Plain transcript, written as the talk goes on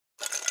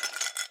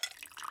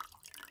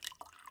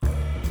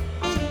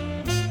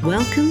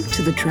Welcome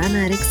to the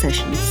Dramatic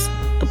Sessions,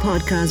 a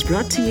podcast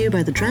brought to you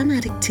by the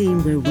Dramatic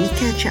team where we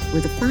catch up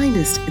with the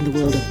finest in the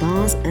world of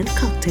bars and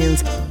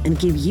cocktails and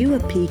give you a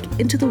peek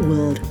into the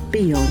world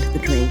beyond the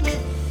drink.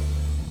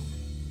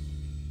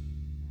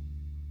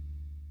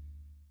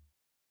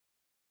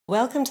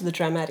 Welcome to the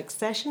Dramatic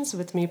Sessions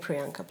with me,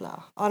 Priyanka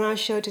Blau. On our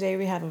show today,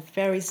 we have a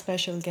very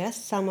special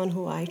guest, someone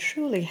who I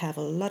truly have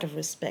a lot of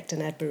respect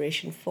and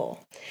admiration for.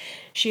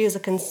 She is a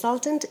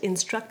consultant,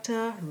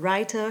 instructor,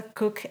 writer,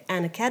 cook,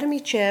 and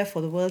academy chair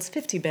for the world's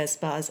 50 Best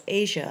Bars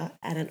Asia,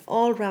 and an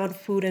all-round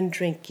food and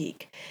drink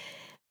geek.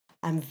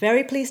 I'm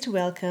very pleased to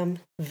welcome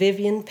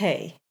Vivian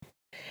Pei.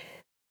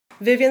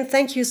 Vivian,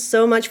 thank you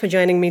so much for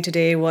joining me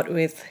today. What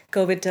with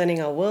COVID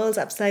turning our worlds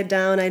upside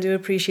down, I do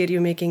appreciate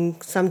you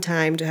making some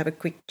time to have a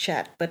quick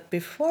chat. But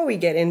before we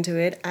get into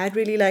it, I'd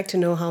really like to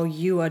know how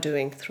you are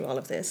doing through all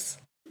of this.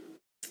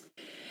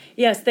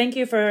 Yes, thank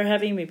you for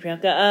having me,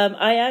 Priyanka.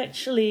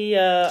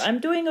 I'm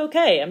doing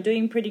okay. I'm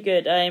doing pretty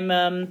good.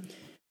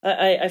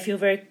 I feel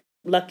very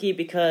lucky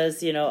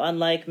because,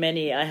 unlike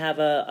many, I have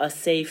a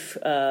safe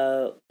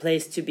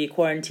place to be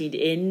quarantined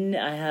in.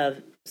 I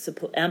have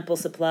ample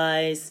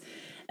supplies.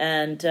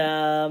 And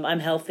I'm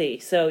healthy,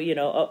 so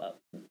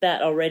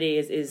that already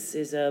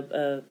is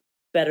a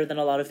better than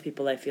a lot of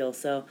people, I feel.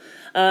 So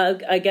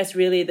I guess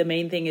really the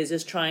main thing is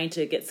just trying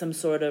to get some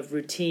sort of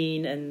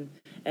routine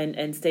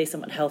and stay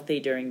somewhat healthy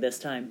during this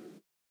time.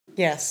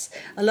 Yes,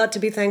 a lot to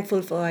be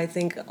thankful for. I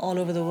think all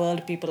over the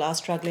world people are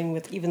struggling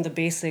with even the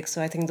basics.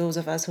 So I think those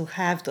of us who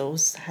have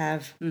those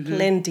have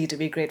plenty to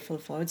be grateful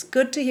for. It's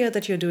good to hear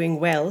that you're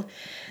doing well.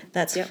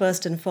 That's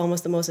first and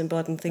foremost the most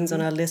important things on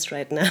our list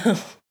right now.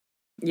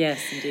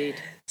 Yes,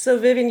 indeed. So,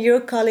 Vivian, you're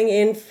calling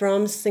in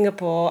from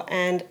Singapore,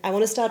 and I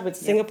want to start with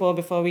Singapore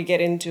before we get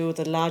into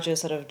the larger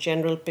sort of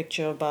general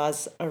picture of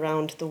bars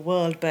around the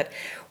world. But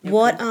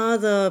what are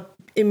the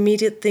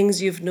immediate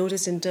things you've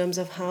noticed in terms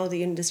of how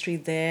the industry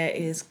there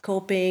is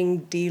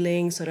coping,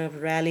 dealing, sort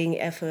of rallying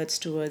efforts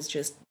towards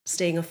just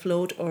staying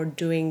afloat or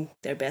doing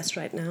their best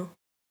right now?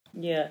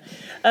 Yeah,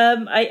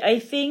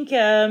 I think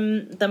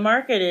the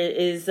market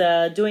is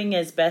doing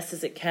as best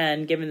as it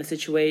can given the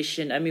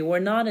situation. I mean, we're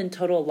not in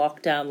total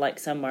lockdown like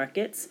some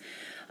markets.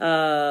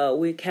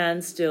 We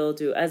can still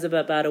do, as of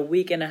about a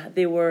week and a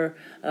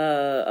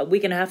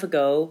week and a half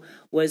ago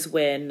was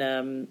when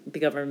the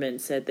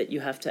government said that you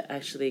have to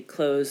actually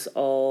close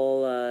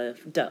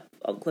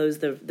close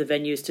the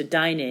venues to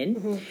dine in.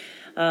 Mm-hmm.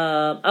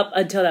 Up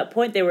until that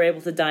point, they were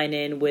able to dine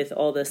in with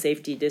all the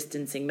safety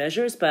distancing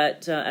measures.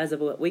 But as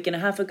of a week and a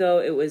half ago,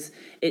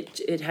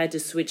 it had to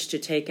switch to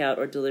takeout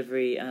or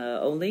delivery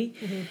only.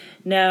 Mm-hmm.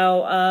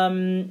 Now,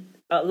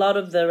 a lot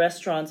of the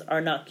restaurants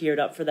are not geared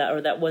up for that, or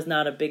that was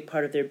not a big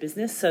part of their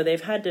business. So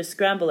they've had to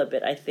scramble a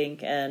bit, I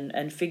think,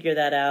 and figure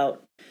that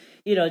out.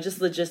 Just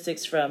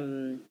logistics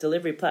from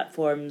delivery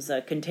platforms,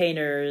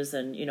 containers,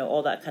 and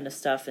all that kind of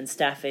stuff, and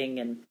staffing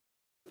and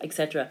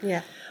etc.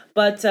 Yeah.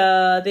 But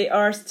they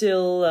are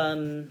still,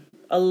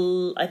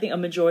 I think a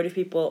majority of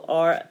people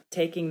are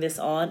taking this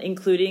on,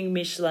 including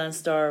Michelin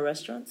star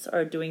restaurants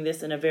are doing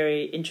this in a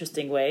very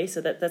interesting way.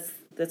 So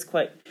that's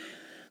quite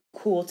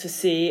cool to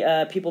see,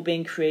 people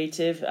being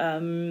creative.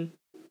 And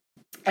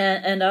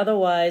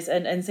otherwise,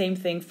 and same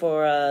thing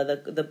for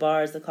the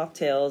bars, the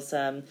cocktails.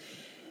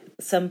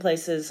 Some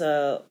places,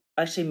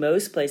 actually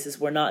most places,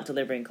 were not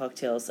delivering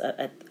cocktails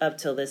up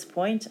till this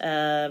point.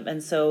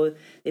 And so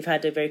they've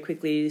had to very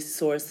quickly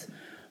source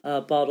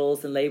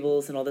bottles and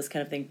labels and all this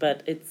kind of thing.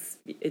 But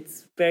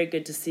it's very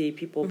good to see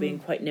people being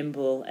quite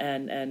nimble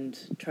and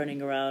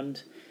turning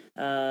around.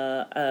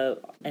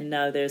 And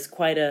now there's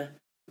quite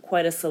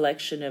a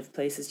selection of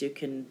places you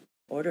can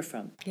order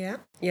from. Yeah.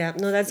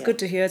 No, that's good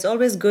to hear. It's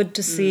always good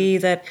to see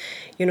that,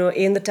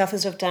 in the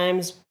toughest of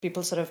times,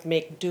 people sort of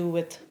make do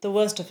with the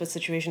worst of a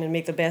situation and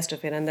make the best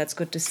of it. And that's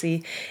good to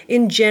see.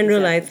 In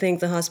general, exactly. I think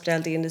the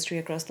hospitality industry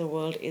across the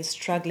world is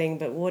struggling.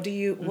 But what do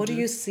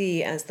you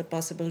see as the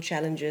possible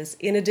challenges,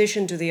 in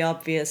addition to the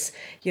obvious,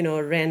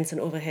 rents and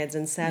overheads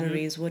and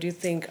salaries? What do you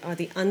think are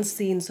the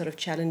unseen sort of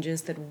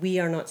challenges that we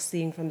are not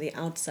seeing from the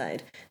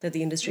outside that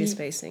the industry is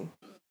facing?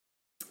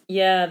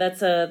 Yeah,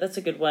 that's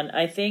a good one.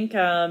 I think,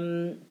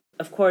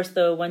 of course,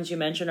 the ones you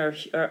mentioned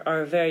are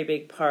a very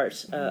big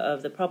part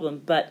of the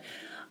problem. But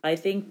I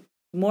think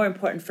more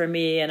important for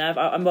me, and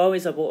I'm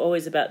always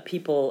about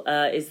people,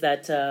 is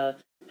that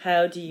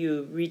how do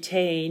you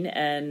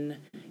retain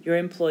your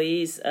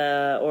employees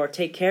or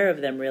take care of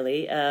them,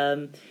 really?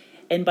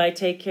 And by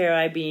take care,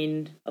 I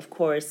mean, of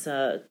course,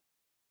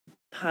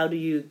 how do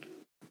you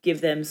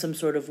give them some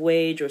sort of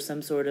wage or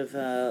some sort of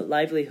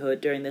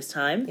livelihood during this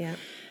time? Yeah.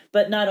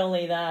 But not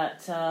only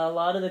that, a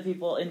lot of the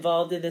people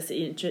involved in this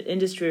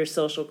industry are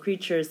social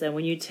creatures, and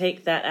when you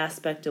take that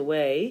aspect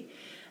away,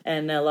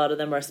 and a lot of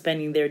them are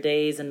spending their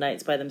days and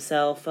nights by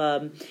themselves,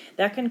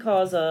 that can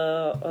cause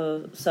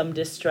some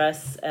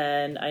distress.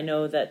 And I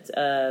know that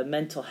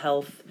mental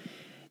health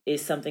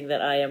is something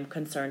that I am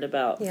concerned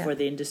about for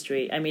the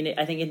industry. I mean,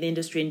 I think in the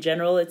industry in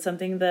general, it's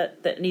something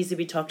that needs to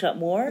be talked about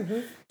more,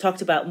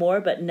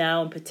 but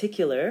now in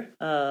particular,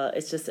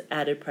 it's just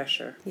added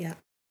pressure. Yeah.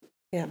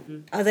 Yeah.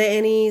 Are there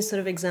any sort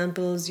of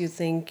examples you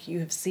think you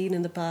have seen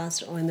in the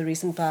past or in the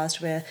recent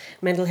past where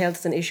mental health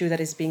is an issue that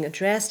is being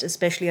addressed,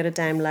 especially at a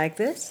time like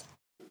this?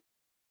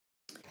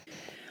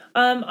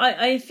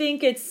 I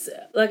think it's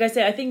like I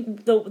say. I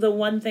think the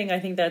one thing I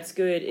think that's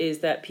good is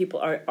that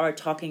people are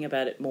talking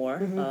about it more.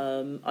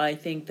 I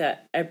think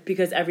that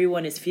because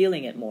everyone is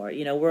feeling it more.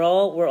 You know, we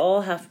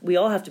all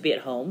have to be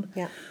at home.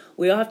 Yeah.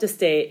 We all have to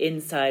stay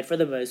inside for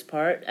the most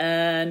part,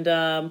 and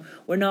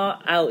we're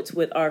not out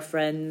with our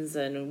friends,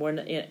 and we're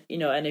not, you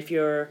know. And if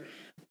you're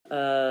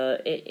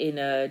in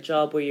a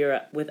job where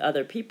you're with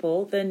other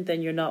people,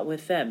 then you're not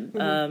with them.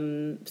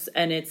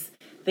 And it's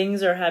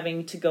things are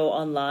having to go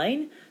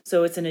online,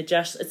 so it's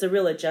a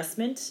real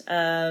adjustment.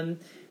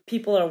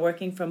 People are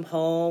working from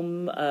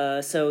home,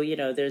 so you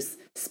know there's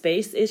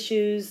space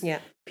issues. Yeah.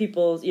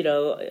 People, you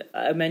know,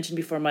 I mentioned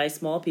before my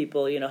small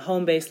people, you know,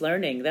 home-based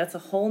learning. That's a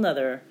whole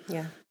nother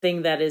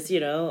thing that is,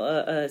 you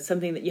know,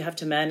 something that you have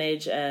to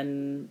manage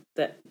and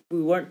that we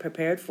weren't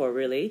prepared for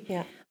really.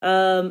 Yeah.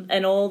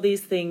 And all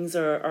these things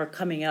are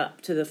coming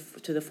up to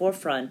the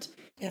forefront.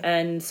 Yeah.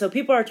 And so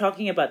people are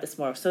talking about this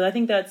more. So I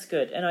think that's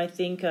good. And I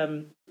think,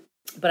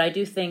 but I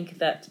do think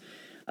that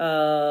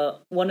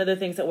one of the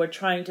things that we're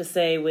trying to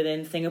say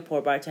within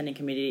Singapore bartending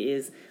community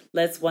is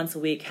let's once a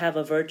week have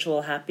a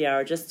virtual happy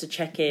hour just to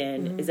check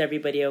in. Is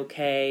everybody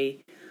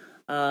okay?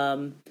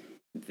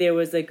 There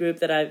was a group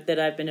that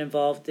I've been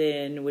involved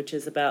in, which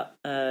is about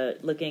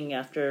looking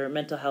after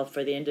mental health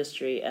for the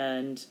industry,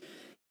 and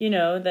you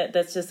know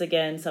that's just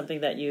again something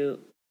that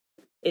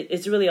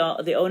it's really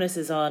all the onus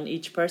is on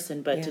each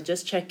person, but to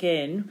just check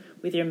in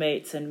with your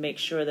mates and make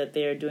sure that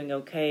they're doing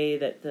okay,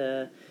 that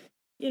they're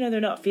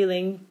not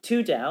feeling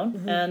too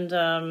down,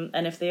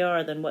 and if they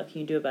are, then what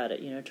can you do about it?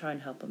 You know, try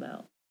and help them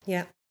out.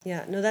 Yeah.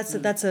 Yeah, no, that's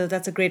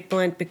a great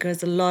point,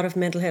 because a lot of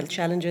mental health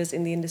challenges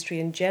in the industry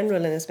in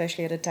general, and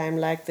especially at a time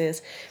like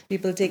this,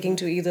 people taking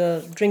to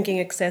either drinking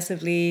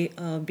excessively,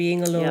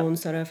 being alone,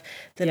 sort of,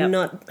 they're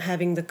not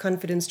having the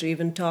confidence to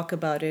even talk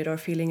about it or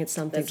feeling it's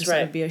something to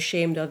sort of be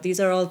ashamed of. These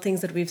are all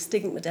things that we've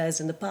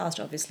stigmatized in the past,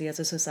 obviously, as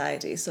a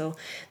society. So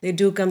they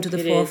do come to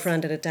the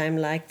forefront at a time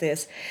like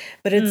this.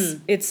 But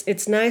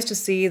it's nice to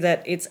see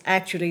that it's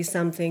actually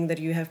something that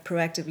you have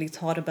proactively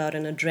thought about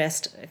and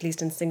addressed, at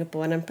least in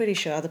Singapore, and I'm pretty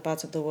sure other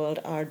parts of the world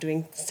are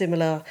doing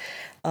similar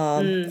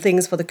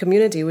things for the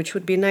community, which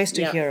would be nice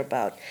to hear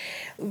about.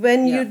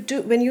 When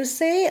you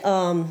say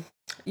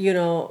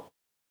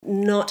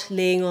not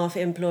laying off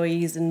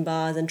employees in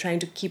bars and trying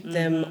to keep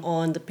them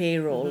on the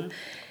payroll,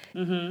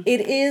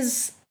 it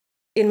is,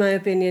 in my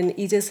opinion,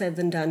 easier said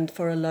than done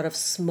for a lot of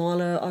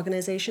smaller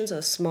organizations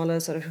or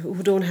smaller sort of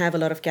who don't have a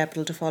lot of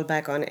capital to fall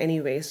back on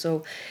anyway.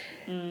 So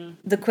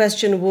the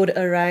question would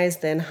arise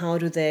then, how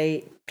do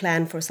they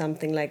plan for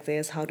something like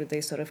this? How do they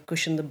sort of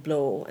cushion the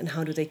blow, and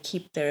how do they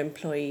keep their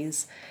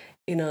employees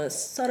in a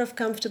sort of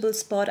comfortable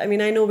spot? I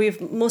mean, I know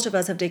most of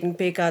us have taken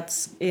pay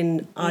cuts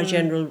in our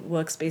general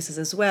workspaces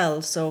as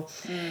well. So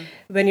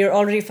when you're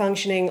already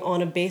functioning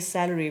on a base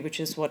salary, which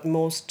is what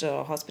most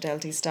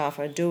hospitality staff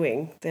are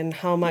doing, then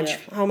how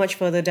much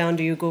further down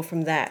do you go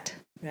from that,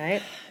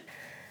 right?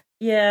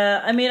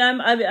 Yeah, I mean,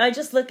 I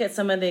just look at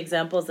some of the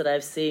examples that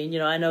I've seen. You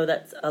know, I know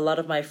that a lot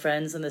of my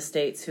friends in the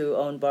States who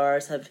own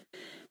bars have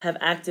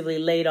actively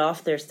laid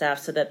off their staff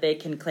so that they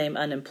can claim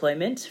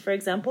unemployment, for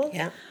example.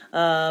 Yeah.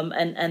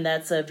 And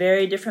that's a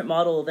very different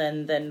model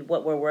than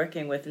what we're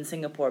working with in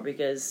Singapore,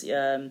 because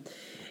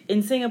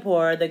in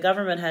Singapore the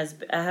government has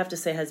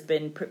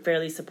been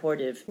fairly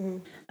supportive.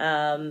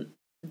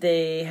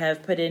 They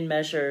have put in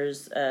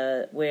measures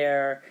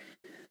where.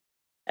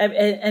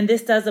 And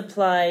this does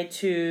apply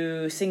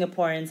to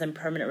Singaporeans and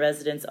permanent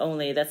residents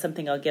only. That's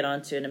something I'll get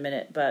onto in a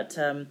minute. But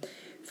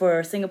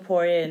for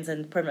Singaporeans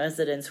and permanent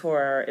residents who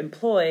are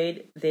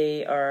employed,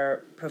 they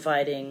are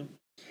providing,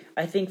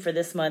 I think for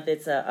this month,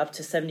 it's up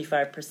to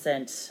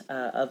 75%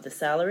 of the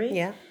salary.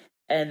 Yeah.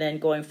 And then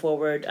going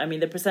forward, I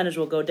mean, the percentage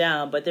will go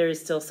down, but there is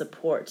still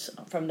support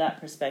from that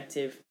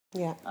perspective.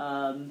 Yeah.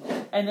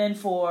 And then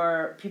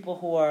for people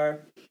who are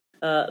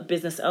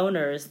business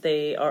owners,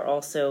 they are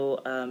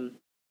also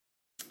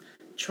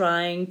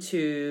trying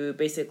to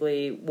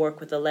basically work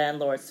with the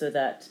landlord so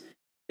that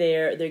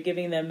they're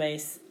giving them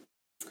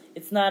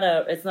it's not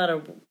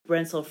a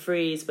rental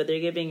freeze, but they're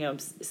giving them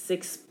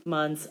 6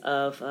 months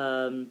of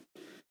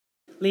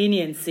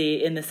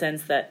leniency, in the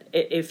sense that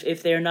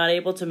if they're not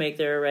able to make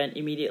their rent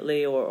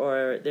immediately,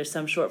 or there's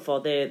some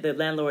shortfall, the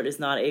landlord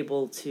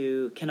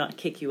cannot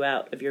kick you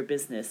out of your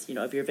business,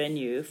 of your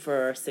venue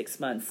for 6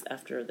 months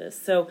after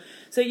this. So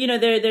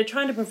they're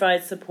trying to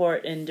provide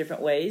support in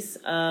different ways.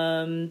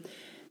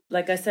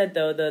 Like I said,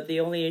 though,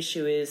 the only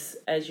issue is,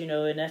 as you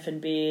know, in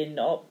F&B in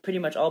pretty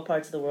much all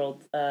parts of the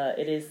world,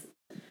 it is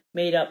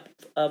made up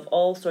of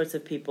all sorts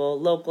of people,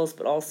 locals,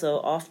 but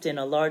also often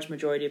a large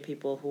majority of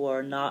people who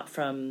are not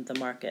from the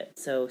market.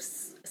 So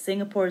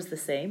Singapore is the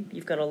same.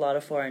 You've got a lot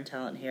of foreign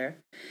talent here.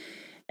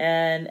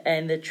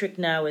 And the trick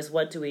now is,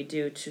 what do we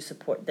do to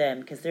support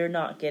them? Because they're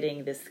not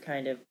getting this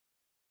kind of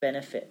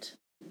benefit.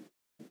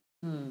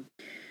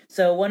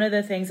 So one of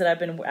the things that I've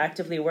been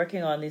actively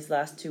working on these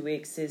last 2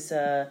 weeks is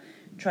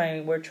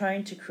we're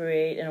trying to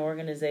create an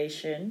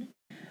organization,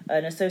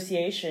 an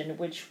association,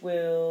 which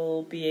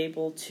will be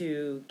able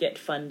to get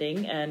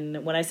funding.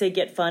 And when I say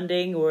get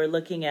funding, we're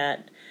looking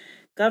at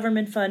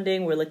government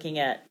funding. We're looking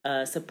at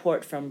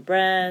support from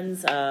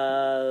brands.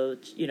 So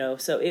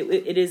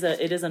it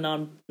is a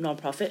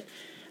non-profit,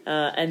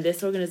 and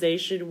this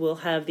organization will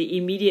have the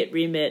immediate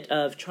remit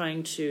of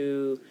trying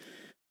to,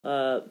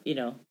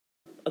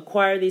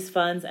 acquire these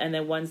funds, and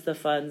then once the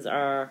funds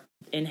are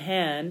in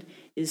hand,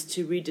 is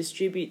to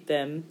redistribute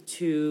them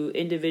to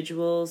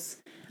individuals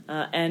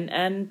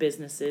and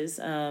businesses.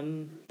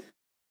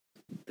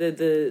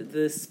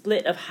 The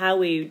split of how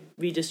we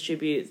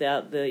redistribute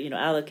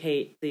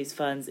allocate these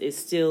funds is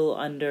still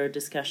under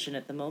discussion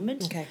at the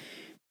moment. Okay.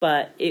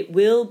 But it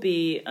will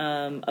be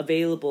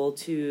available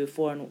to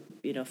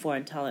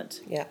foreign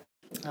talent. Yeah.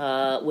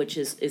 Which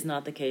is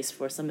not the case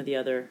for some of the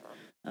other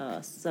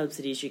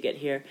subsidies you get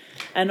here.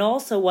 And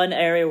also one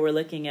area we're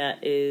looking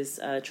at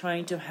is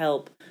trying to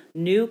help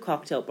new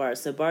cocktail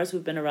bars. So bars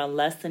who've been around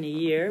less than a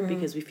year,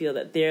 because we feel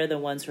that they're the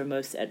ones who are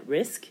most at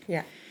risk.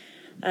 Yeah.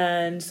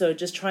 And so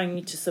just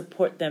trying to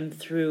support them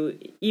through,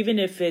 even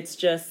if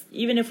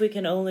we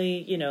can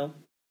only,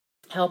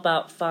 help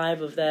out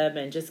 5 of them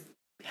and just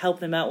help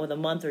them out with a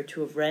month or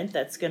 2 of rent,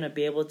 that's going to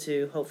be able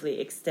to hopefully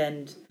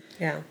extend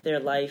their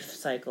life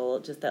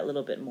cycle just that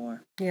little bit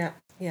more. Yeah.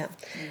 Yeah.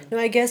 No,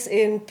 I guess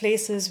in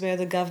places where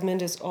the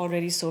government is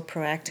already so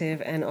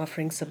proactive and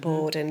offering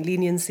support and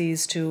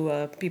leniencies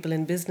to people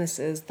in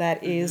businesses,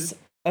 that is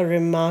a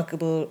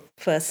remarkable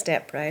first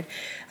step, right?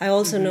 I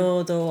also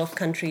know, though, of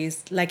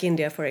countries like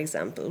India, for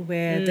example,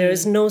 where there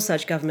is no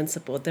such government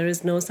support, there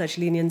is no such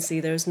leniency,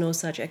 there is no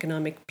such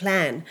economic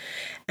plan.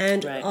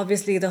 And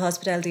obviously the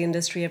hospitality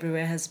industry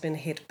everywhere has been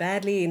hit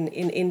badly. In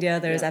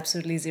India, there is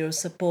absolutely zero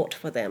support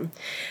for them.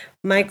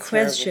 My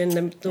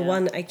question, the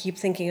one I keep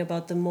thinking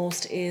about the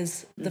most,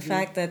 is the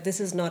fact that this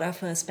is not our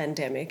first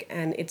pandemic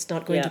and it's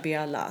not going to be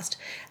our last.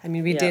 I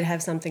mean, we did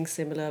have something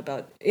similar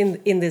about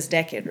in this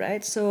decade,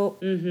 right? So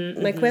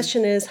my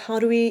question is, how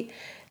do we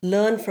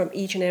learn from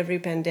each and every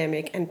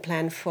pandemic and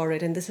plan for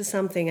it? And this is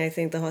something I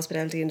think the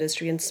hospitality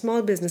industry and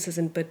small businesses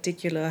in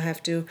particular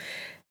have to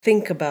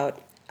think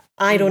about.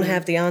 I don't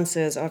have the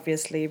answers,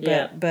 obviously,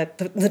 but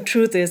the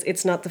truth is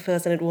it's not the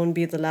first and it won't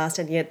be the last,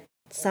 and yet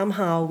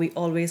somehow we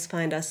always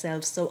find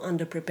ourselves so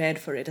underprepared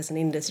for it as an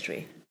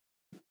industry.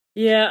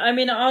 Yeah, I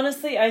mean,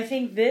 honestly, I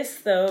think this,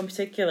 though, in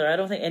particular, I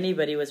don't think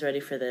anybody was ready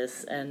for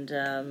this. And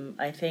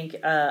I think,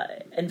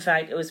 in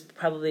fact, it was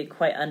probably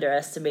quite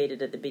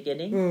underestimated at the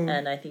beginning.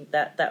 And I think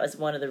that was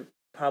one of the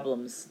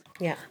problems.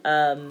 Yeah.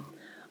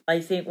 I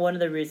think one of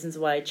the reasons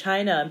why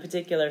China, in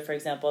particular, for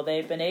example,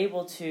 they've been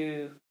able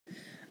to,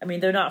 I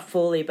mean, they're not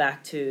fully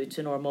back to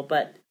normal,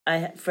 but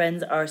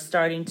friends are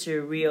starting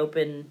to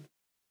reopen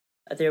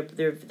their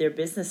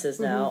businesses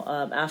now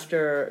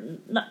after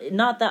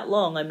not that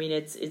long. I mean,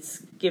 it's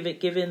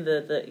given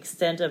the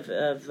extent of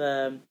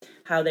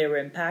how they were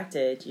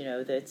impacted.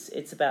 That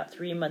it's about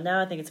 3 months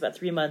now. I think it's about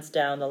 3 months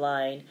down the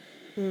line,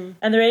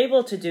 and they're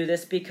able to do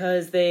this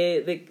because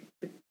they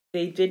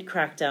did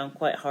crack down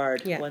quite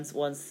hard once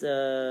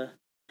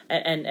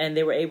and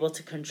they were able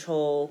to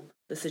control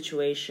the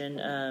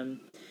situation.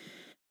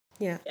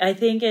 Yeah, I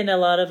think in a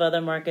lot of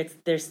other markets,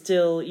 there's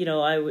still,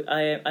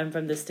 I'm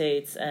from the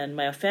States and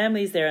my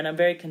family's there, and I'm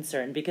very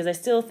concerned because I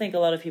still think a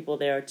lot of people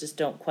there just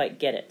don't quite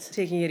get it.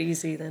 Taking it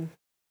easy then.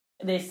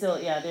 They're still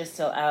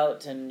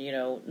out and,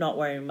 not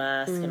wearing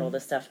masks and all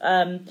this stuff.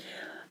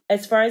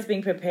 As far as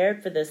being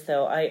prepared for this,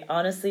 though, I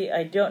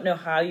don't know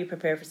how you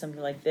prepare for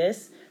something like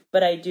this,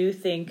 but I do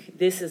think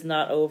this is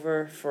not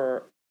over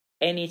for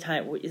any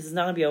time. This is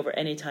not going to be over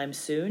anytime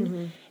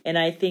soon. And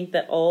I think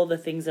that all the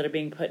things that are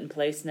being put in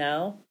place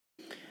now,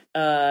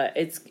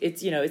 it's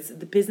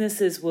the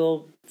businesses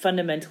will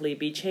fundamentally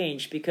be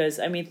changed because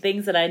I mean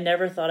things that I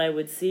never thought I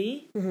would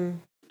see.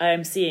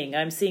 I'm seeing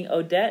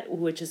Odette,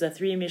 which is a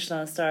 3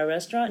 Michelin star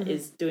restaurant,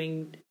 is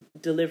doing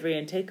delivery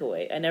and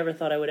takeaway. I never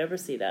thought I would ever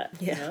see that.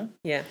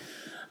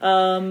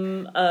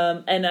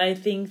 And I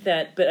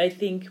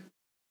think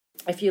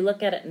if you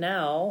look at it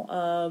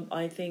now,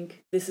 I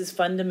think this is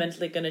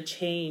fundamentally going to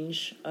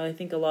change. I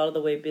think a lot of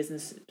the way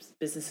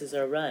businesses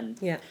are run.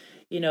 Yeah.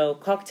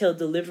 Cocktail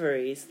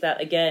deliveries,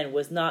 that again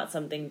was not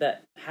something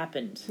that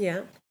happened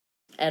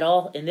at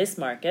all in this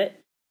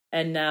market.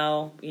 And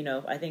now,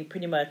 I think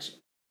pretty much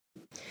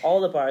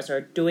all the bars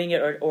are doing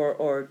it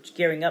or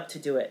gearing up to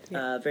do it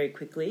very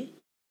quickly.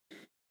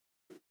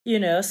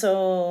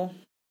 So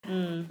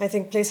I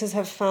think places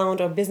have found,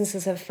 or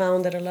businesses have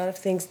found, that a lot of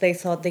things they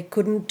thought they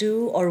couldn't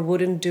do or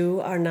wouldn't do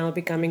are now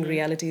becoming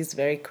realities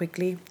very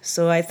quickly.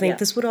 So I think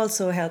this would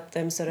also help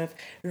them sort of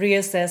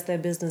reassess their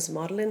business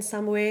model in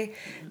some way.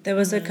 There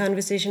was a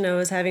conversation I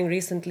was having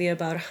recently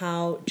about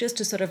how, just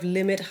to sort of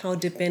limit how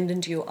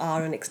dependent you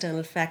are on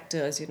external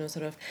factors,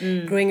 sort of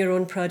growing your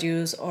own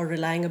produce or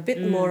relying a bit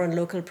more on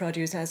local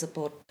produce as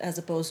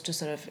opposed to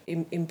sort of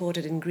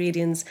imported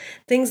ingredients.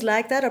 Things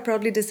like that are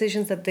probably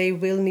decisions that they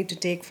will need to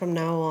take from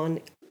now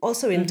on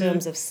also in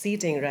terms of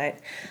seating, right?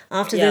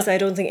 After Yeah. this, I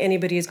don't think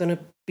anybody is going to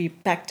be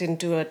packed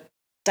into a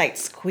tight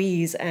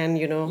squeeze and,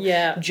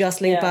 Yeah.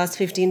 jostling Yeah. past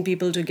 15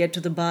 people to get to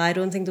the bar. I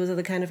don't think those are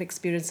the kind of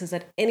experiences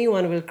that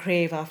anyone will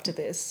crave after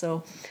this.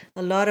 So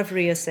a lot of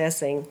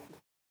reassessing.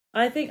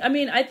 I think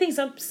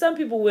some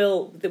people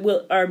will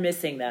are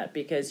missing that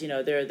because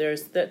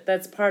there's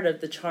that's part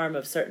of the charm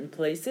of certain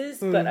places.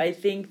 But I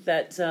think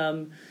that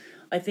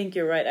I think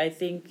you're right. I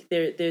think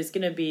there's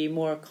going to be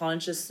more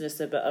consciousness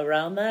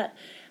around that.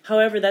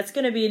 However, that's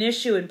going to be an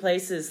issue in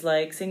places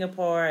like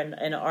Singapore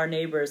and our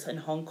neighbors in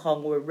Hong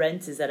Kong, where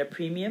rent is at a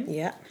premium.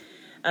 Yeah.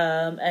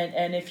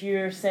 And if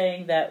you're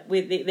saying that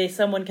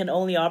someone can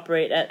only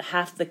operate at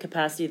half the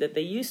capacity that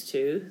they used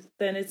to,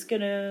 then it's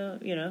gonna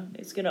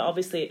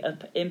obviously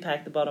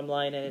impact the bottom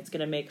line, and it's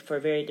gonna make for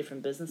a very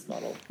different business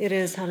model. It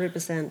is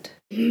 100%.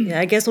 Yeah,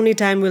 I guess only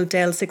time will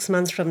tell 6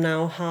 months from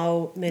now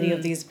how many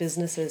of these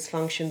businesses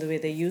function the way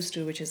they used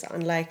to, which is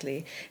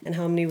unlikely, and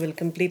how many will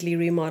completely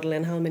remodel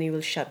and how many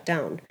will shut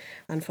down,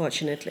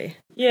 unfortunately.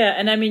 Yeah,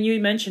 and I mean, you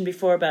mentioned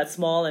before about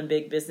small and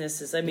big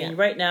businesses. I mean,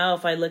 right now,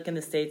 if I look in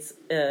the States,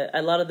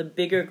 a lot of the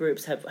bigger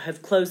groups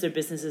have closed their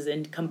businesses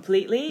in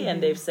completely,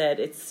 and they've said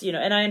it's,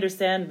 and I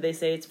understand they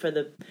say it's for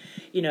the,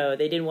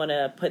 they didn't want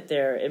to put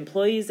their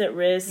employees at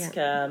risk,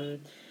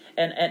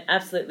 and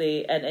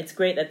absolutely, and it's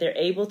great that they're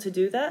able to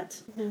do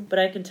that, but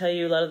I can tell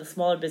you a lot of the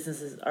smaller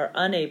businesses are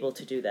unable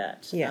to do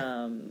that.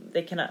 Yeah.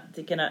 They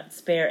cannot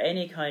spare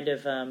any kind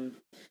of,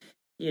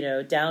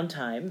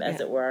 downtime,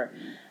 as it were.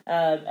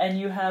 And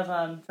you have,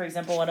 for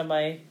example, one of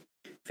my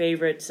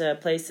favorite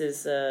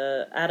places,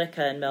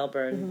 Attica in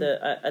Melbourne.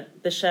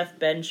 The chef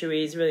Ben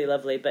Shui is really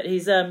lovely, but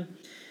he's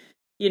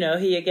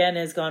he again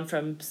has gone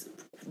from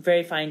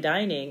very fine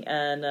dining,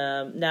 and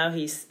now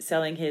he's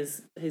selling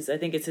his I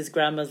think it's his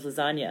grandma's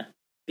lasagna,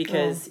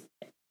 because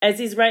as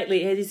he's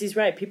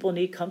right, people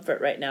need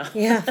comfort right now.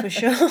 Yeah, for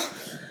sure.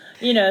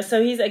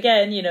 So he's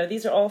again,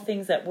 these are all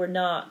things that were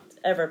not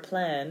ever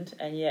planned,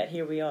 and yet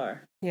here we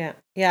are. Yeah.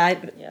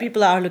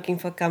 People are looking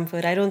for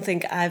comfort. I don't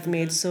think I've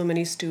made so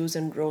many stews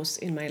and roasts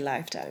in my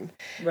lifetime.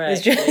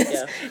 Right.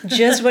 It's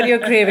just what you're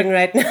craving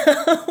right now.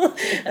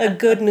 A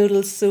good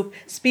noodle soup.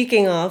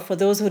 Speaking of, for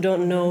those who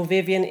don't know,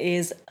 Vivian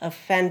is a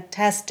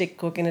fantastic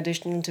cook. In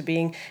addition to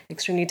being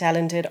extremely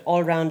talented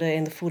all-rounder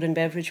in the food and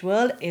beverage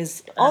world,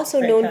 is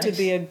also known to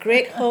be a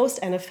great host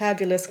and a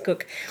fabulous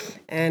cook.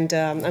 And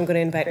I'm going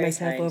to invite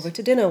myself over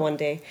to dinner one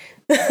day.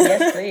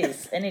 Yes,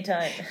 please.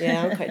 Anytime.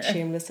 Yeah, I'm quite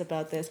shameless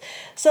about this.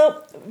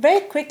 So,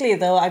 very quickly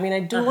though, I mean,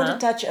 I do want to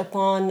touch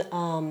upon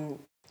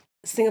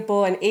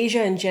Singapore and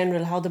Asia in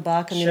general, how the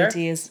bar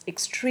community is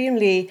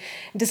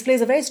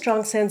displays a very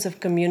strong sense of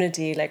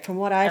community. Like from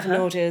what I've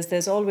noticed,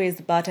 there's always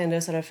the bartender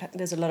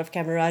there's a lot of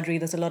camaraderie,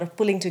 there's a lot of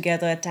pulling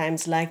together at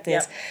times like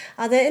this.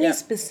 Are there any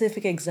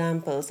specific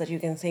examples that you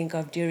can think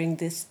of during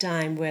this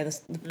time where the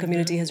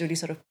community has really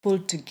sort of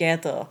pulled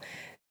together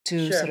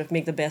to sort of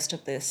make the best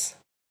of this?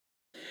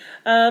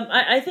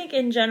 I think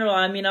in general,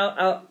 I mean,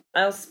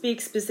 I'll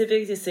speak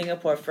specifically to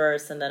Singapore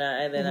first, and then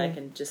I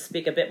can just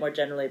speak a bit more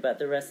generally about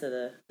the rest of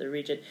the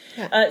region.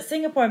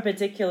 Singapore in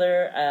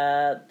particular,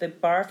 the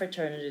bar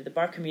fraternity, the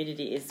bar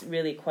community is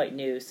really quite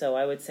new. So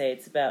I would say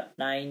it's about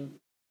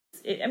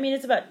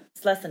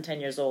it's less than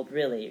 10 years old,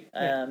 really.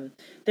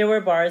 There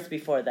were bars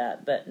before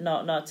that, but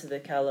not to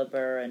the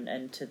caliber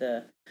and to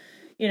the,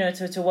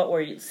 to what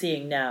we're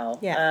seeing now.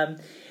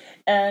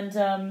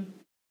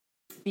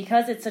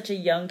 Because it's such a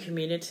young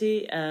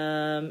community,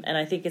 and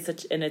I think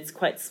it's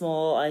quite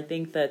small. I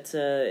think that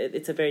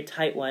it's a very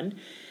tight one.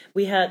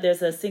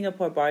 There's a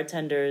Singapore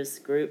bartenders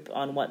group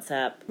on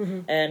WhatsApp,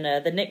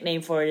 and the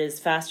nickname for it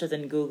is Faster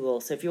Than Google.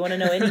 So if you want to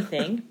know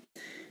anything,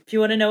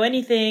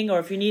 or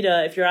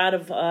if you're out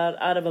of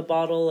a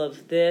bottle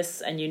of this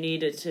and you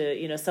needed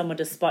to, someone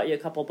to spot you a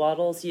couple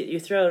bottles, you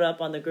throw it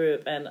up on the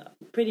group, and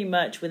pretty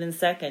much within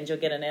seconds you'll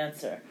get an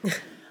answer.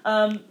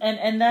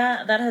 And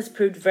that has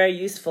proved very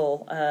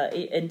useful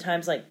in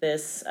times like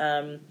this,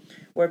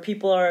 where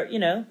people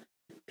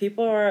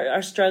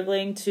are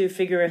struggling to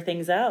figure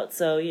things out.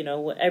 So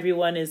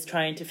everyone is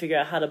trying to figure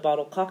out how to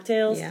bottle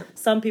cocktails.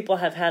 Some people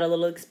have had a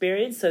little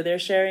experience, so they're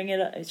sharing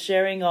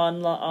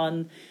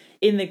on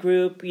in the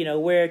group,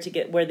 where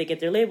they get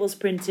their labels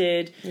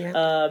printed,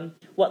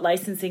 what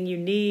licensing you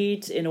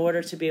need in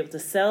order to be able to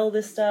sell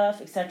this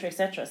stuff, etc.,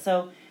 etc.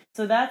 So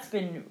that's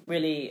been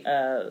really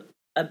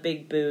a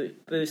big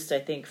boost, I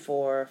think,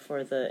 for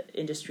the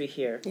industry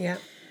here.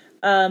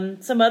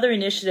 Some other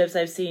initiatives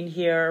I've seen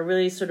here are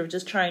really sort of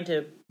just trying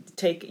to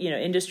take,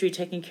 industry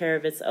taking care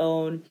of its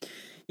own.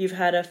 You've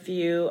had a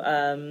few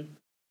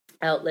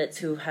outlets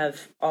who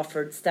have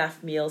offered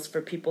staff meals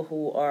for people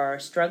who are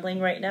struggling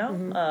right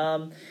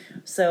now.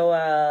 So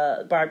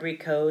Barbary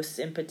Coast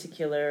in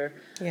particular,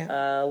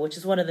 which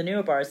is one of the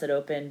newer bars that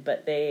opened,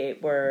 but they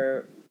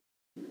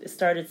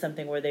started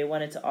something where they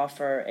wanted to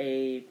offer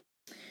a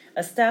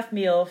staff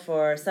meal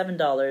for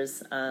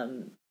 $7,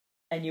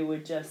 and you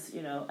would just,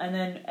 and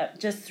then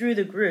just through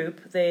the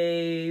group,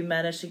 they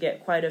managed to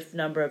get quite a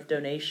number of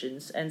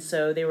donations, and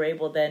so they were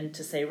able then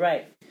to say,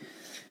 right,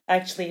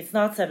 actually it's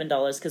not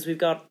 $7 because we've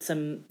got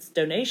some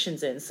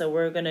donations in, so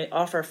we're going to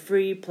offer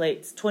free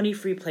plates, 20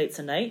 free plates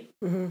a night.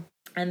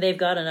 And they've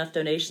got enough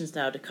donations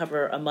now to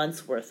cover a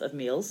month's worth of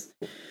meals.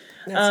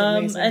 That's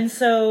amazing.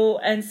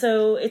 And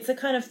so it's a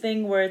kind of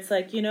thing where it's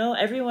like,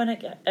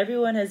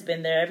 everyone has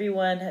been there.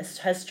 Everyone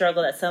has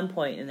struggled at some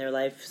point in their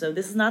life. So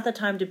this is not the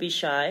time to be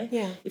shy.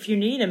 Yeah. If you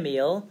need a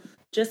meal,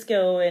 just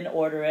go and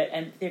order it,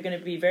 and they're going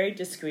to be very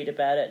discreet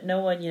about it.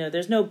 No one,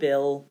 there's no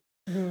bill.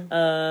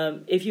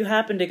 If you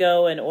happen to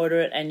go and order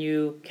it and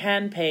you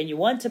can pay and you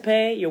want to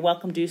pay, you're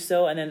welcome to do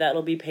so, and then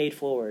that'll be paid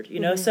forward.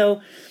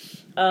 So,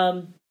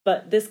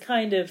 but this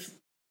kind of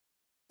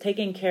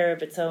taking care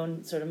of its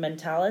own sort of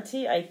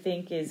mentality, I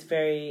think, is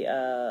very,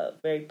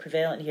 very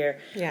prevalent here.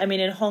 Yeah. I mean,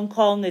 in Hong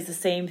Kong, is the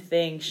same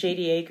thing.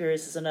 Shady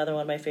Acres is another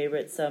one of my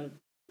favorites.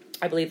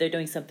 I believe they're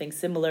doing something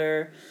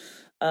similar.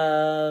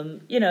 They're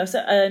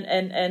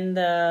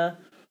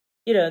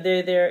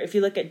if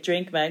you look at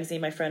Drink magazine,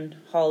 my friend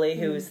Holly,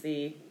 who is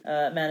the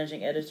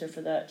managing editor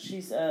for that,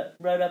 she's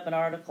wrote up an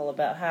article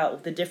about how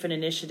the different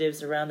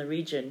initiatives around the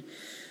region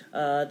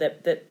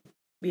that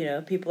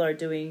people are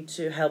doing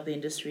to help the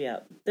industry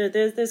out.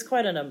 There's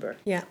quite a number.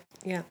 Yeah.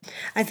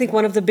 I think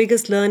one of the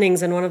biggest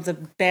learnings and one of the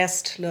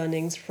best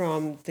learnings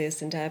from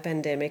this entire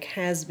pandemic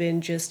has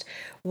been just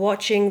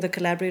watching the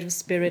collaborative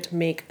spirit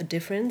make a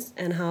difference,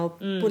 and how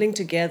pulling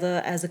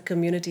together as a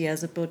community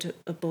as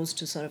opposed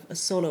to sort of a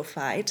solo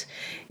fight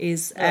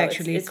is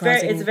actually it's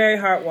very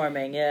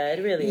heartwarming. Yeah,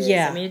 it really is.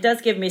 Yeah. I mean, it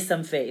does give me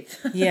some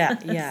faith. Yeah.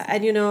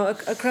 And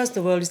across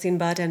the world, you've seen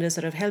bartenders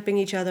sort of helping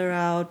each other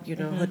out,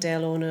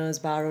 hotel owners,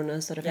 bar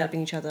owners sort of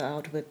helping each other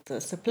out with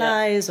the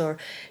supplies or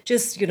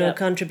just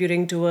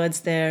contributing towards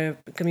their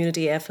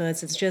community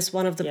efforts. It's just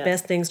one of the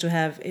best things to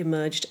have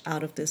emerged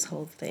out of this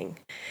whole thing.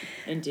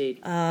 Indeed.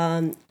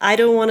 I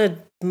don't want to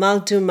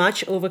mull too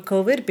much over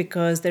COVID,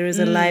 because there is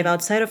a life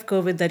outside of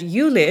COVID that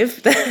you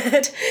live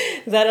that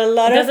a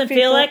lot of people... It doesn't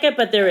feel like it,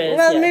 but there is.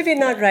 Well, maybe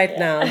not right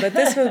now, but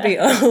this will be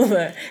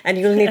over and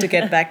you'll need to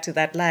get back to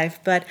that life.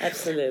 But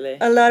absolutely.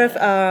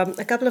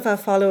 A couple of our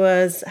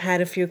followers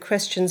had a few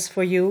questions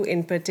for you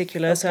in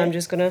particular, so I'm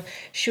just going to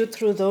shoot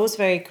through those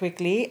very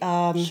quickly.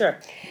 Sure.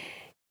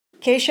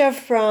 Keshav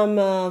from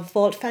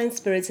Vault Fine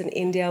Spirits in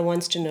India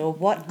wants to know,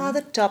 what are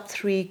the top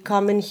 3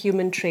 common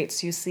human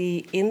traits you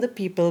see in the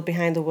people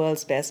behind the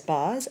world's best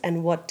bars,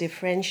 and what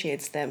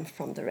differentiates them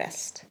from the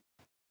rest?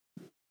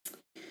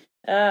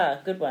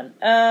 Good one.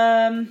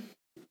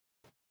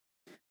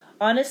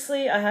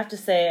 Honestly, I have to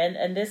say,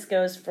 and this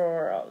goes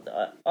for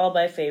all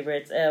my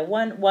favorites.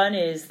 One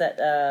is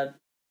that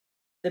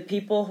the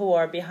people who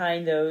are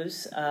behind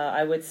those,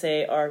 I would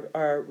say,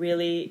 are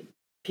really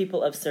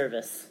people of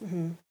service.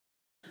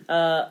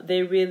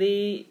 They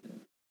really,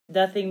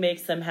 nothing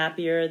makes them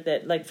happier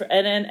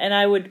and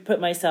I would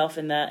put myself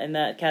in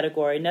that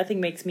category.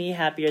 Nothing makes me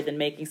happier than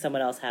making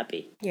someone else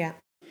happy. Yeah.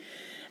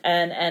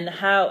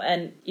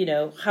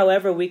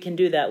 However we can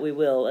do that, we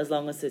will, as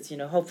long as it's,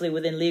 hopefully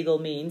within legal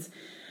means.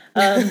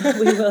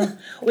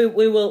 we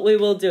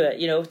will do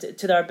it,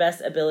 to our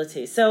best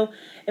ability. So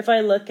if I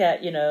look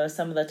at,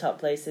 some of the top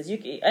places,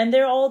 and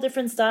they're all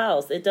different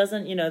styles. It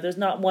doesn't, there's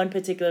not one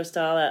particular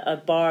style at a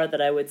bar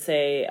that I would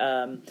say,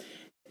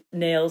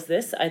 nails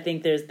this. I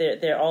think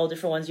they're all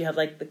different ones. You have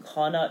like the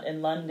Connaught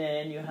in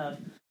London. You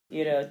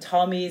have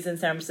Tommy's in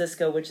San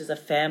Francisco, which is a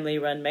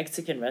family-run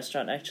Mexican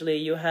restaurant. Actually,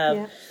 you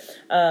have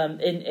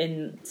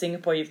in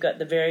Singapore, you've got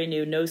the very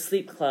new No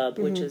Sleep Club,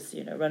 which is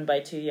run by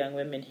 2 young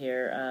women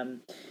here.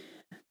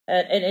 And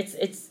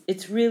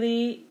it's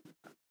really,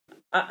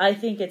 I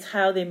think it's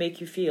how they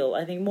make you feel.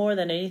 I think more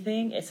than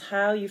anything, it's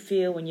how you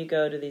feel when you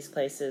go to these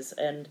places.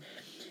 And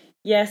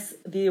yes,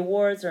 the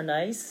awards are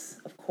nice,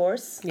 of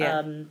course.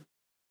 Yeah.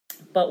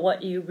 But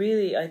what you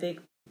really, I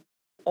think,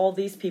 all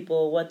these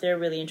people, what they're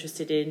really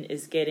interested in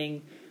is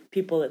getting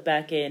people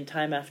back in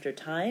time after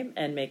time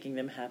and making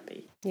them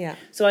happy. Yeah.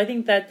 So I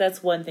think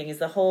that's one thing, is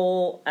the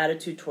whole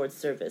attitude towards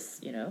service,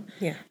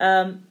 Yeah.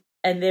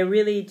 And they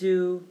really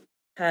do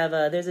have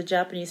there's a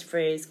Japanese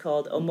phrase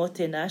called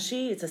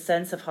omotenashi. It's a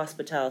sense of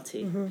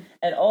hospitality.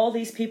 And all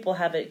these people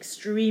have an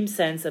extreme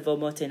sense of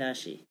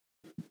omotenashi,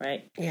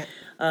 right? Yeah.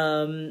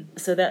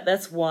 So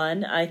that's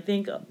one. I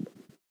think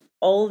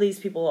all these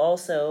people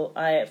also,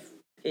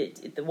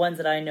 the ones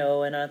that I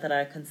know and that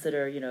I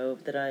consider,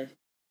 that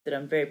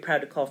I'm very proud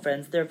to call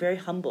friends, they're very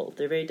humble.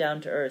 They're very down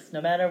to earth. No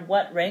matter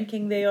what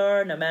ranking they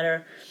are, no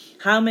matter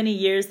how many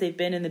years they've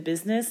been in the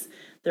business,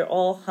 they're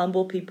all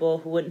humble people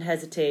who wouldn't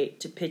hesitate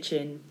to pitch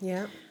in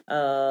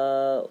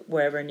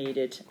wherever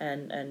needed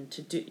and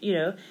to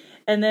do,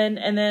 and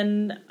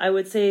then I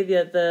would say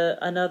the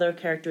another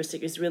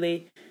characteristic is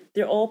really,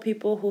 they're all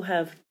people who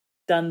have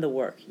done the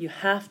work. You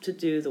have to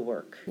do the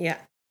work. Yeah.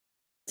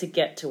 To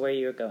get to where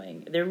you're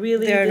going. There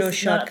are no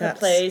shortcuts. Not the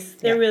place.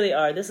 There really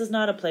are. This is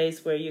not a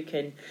place where you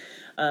can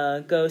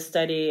go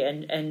study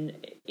and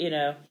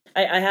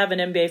I have an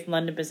MBA from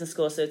London Business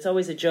School, so it's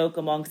always a joke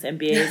amongst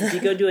MBAs. If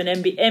you go do an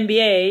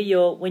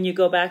MBA, when you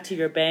go back to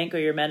your bank or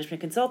your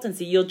management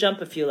consultancy, you'll jump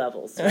a few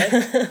levels,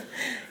 right?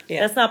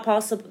 Yeah. That's not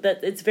possible.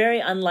 That it's very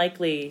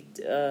unlikely.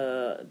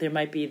 There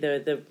might be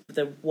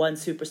the one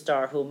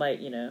superstar who might,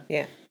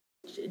 Yeah.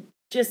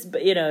 just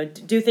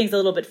do things a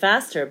little bit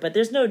faster, but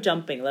there's no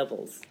jumping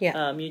levels.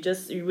 Yeah.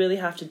 You really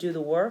have to do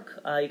the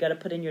work. You got to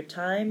put in your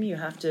time. You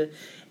have to,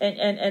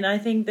 and I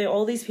think that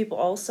all these people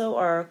also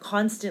are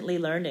constantly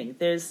learning.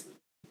 There's,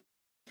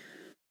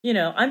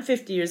 I'm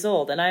 50 years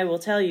old, and I will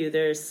tell you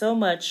there's so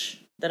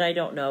much that I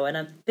don't know, and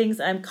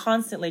I'm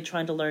constantly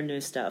trying to learn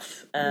new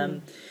stuff.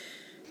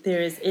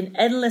 There is an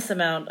endless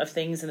amount of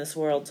things in this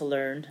world to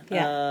learn.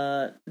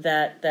 Yeah.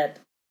 That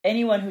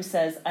anyone who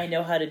says I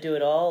know how to do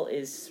it all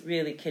is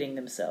really kidding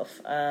themselves.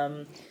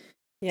 So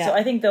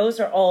I think those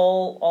are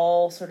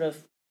all sort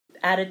of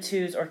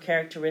attitudes or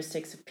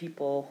characteristics of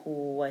people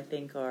who I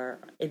think are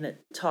in the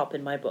top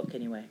in my book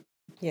anyway.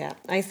 Yeah,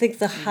 I think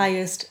the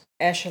highest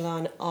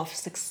echelon of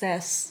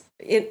success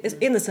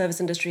in the service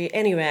industry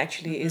anyway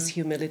actually is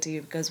humility,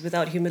 because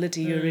without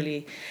humility you're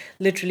really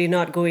literally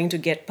not going to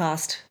get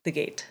past the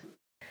gate.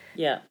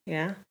 Yeah.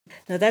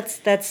 Now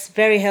that's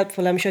very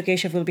helpful. I'm sure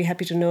Keshav will be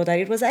happy to know that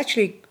it was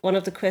actually one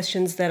of the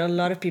questions that a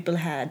lot of people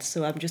had.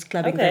 So I'm just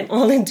clubbing them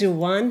all into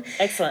one.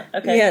 Excellent.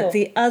 Okay. Yeah. Cool.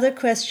 The other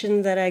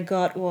question that I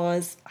got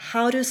was,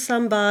 how do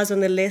some bars on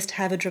the list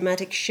have a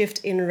dramatic shift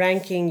in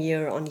ranking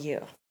year on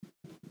year?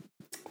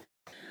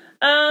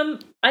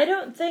 I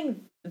don't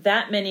think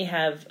that many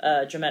have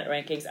dramatic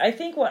rankings. I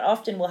think what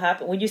often will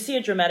happen when you see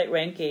a dramatic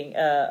ranking,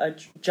 a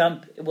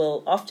jump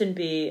will often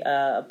be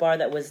a bar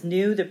that was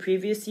new the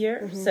previous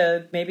year.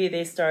 So maybe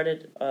they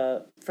started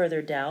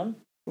further down,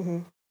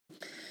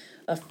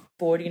 a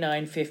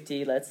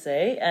 49.50, let's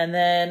say, and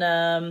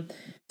then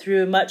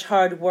through much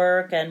hard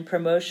work and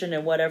promotion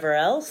and whatever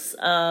else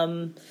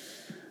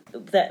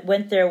that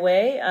went their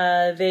way,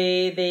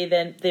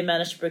 they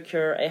managed to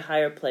procure a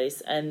higher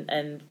place,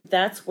 and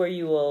that's where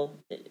you will.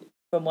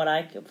 From what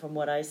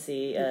I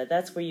see,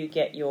 that's where you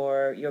get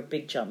your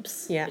big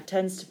jumps. Yeah. It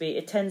tends to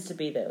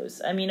be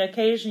those. I mean,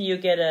 occasionally you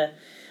get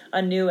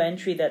a new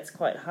entry that's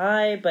quite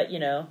high, but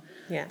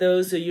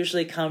those who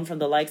usually come from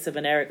the likes of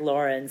an Eric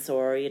Lawrence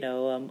or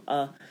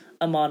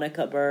a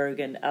Monica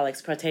Berg and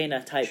Alex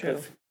Kratena type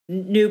of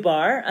new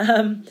bar.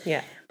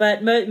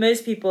 But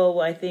most people,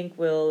 I think,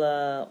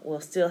 will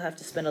still have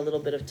to spend a little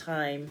bit of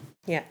time.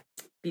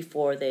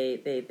 Before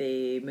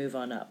they move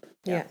on up.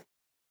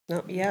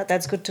 No,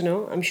 that's good to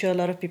know. I'm sure a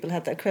lot of people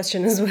had that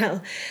question as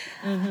well.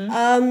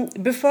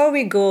 Before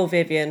we go,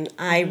 Vivian,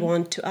 I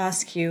want to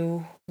ask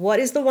you, what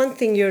is the one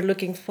thing you're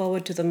looking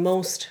forward to the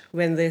most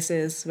when this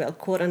is, well,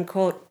 quote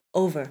unquote,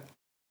 over?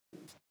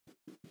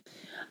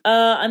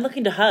 I'm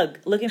looking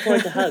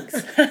forward to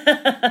hugs.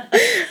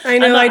 I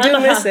know, I do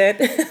miss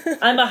it.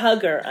 I'm a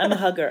hugger.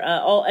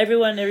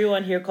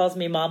 Everyone here calls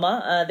me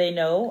Mama. They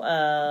know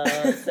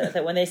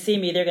that when they see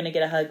me, they're going to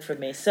get a hug from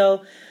me.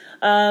 So,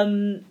 I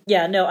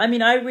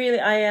mean,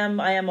 I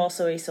am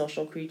also a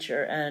social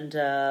creature, and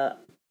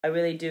I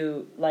really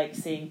do like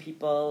seeing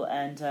people,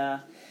 and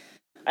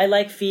I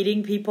like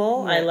feeding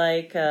people. I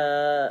like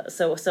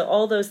so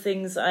all those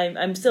things.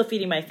 I'm still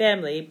feeding my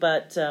family,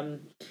 but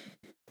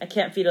I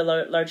can't feed a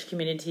large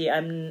community.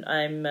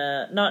 I'm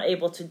not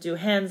able to do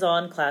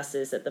hands-on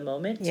classes at the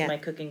moment. My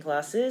cooking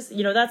classes,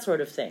 that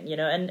sort of thing.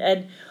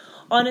 And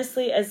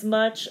honestly, as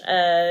much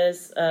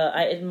as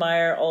I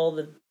admire all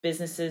the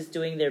businesses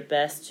doing their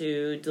best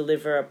to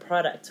deliver a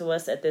product to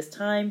us at this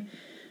time,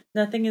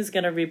 nothing is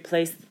going to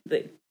replace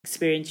the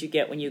experience you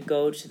get when you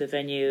go to the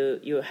venue.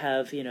 You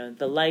have,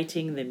 the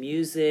lighting, the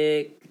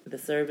music, the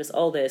service,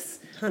 all this.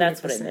 100%.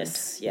 That's what I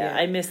miss.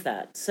 I miss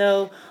that.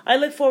 So I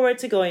look forward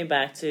to going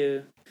back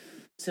to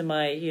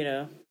my,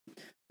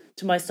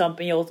 to my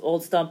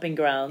old stomping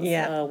grounds.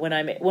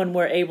 When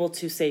we're able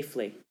to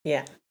safely.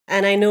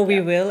 And I know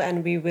we will,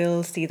 and we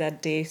will see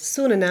that day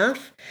soon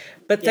enough.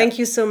 But thank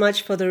you so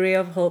much for the ray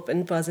of hope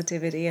and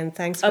positivity, and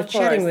thanks for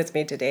chatting with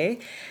me today.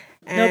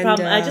 No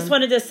problem. I just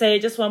wanted to say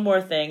just one more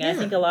thing. I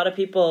think a lot of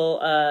people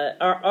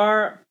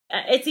are.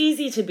 It's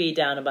easy to be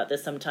down about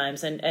this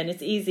sometimes, and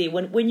it's easy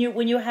when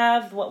you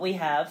have what we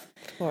have.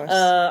 Of course.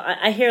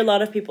 I hear a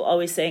lot of people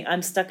always saying,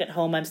 "I'm stuck at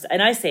home."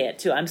 And I say it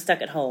too. I'm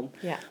stuck at home.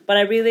 But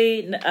I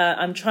really,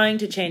 I'm trying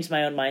to change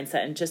my own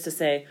mindset and just to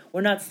say,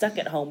 we're not stuck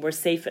at home. We're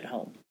safe at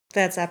home.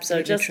 That's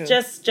absolutely true.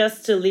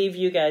 Just to leave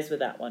you guys with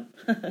that one.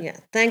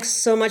 Thanks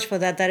so much for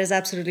that. That is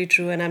absolutely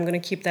true, and I'm going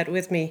to keep that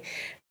with me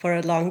for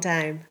a long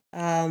time.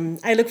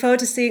 I look forward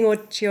to seeing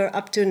what you're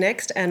up to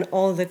next and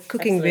all the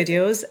cooking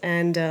videos.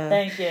 And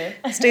thank you.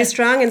 Stay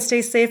strong and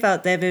stay safe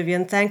out there,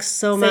 Vivian. Thanks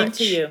so much.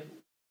 Same to you.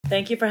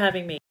 Thank you for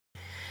having me.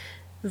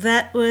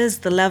 That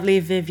was the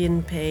lovely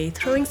Vivian Pei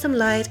throwing some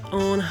light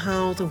on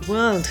how the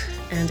world,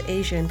 and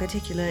Asia in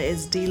particular,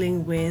 is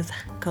dealing with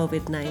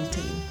COVID-19.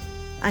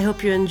 I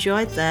hope you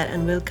enjoyed that,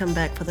 and we'll come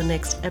back for the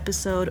next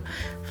episode.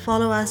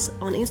 Follow us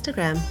on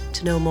Instagram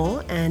to know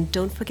more, and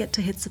don't forget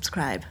to hit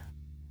subscribe.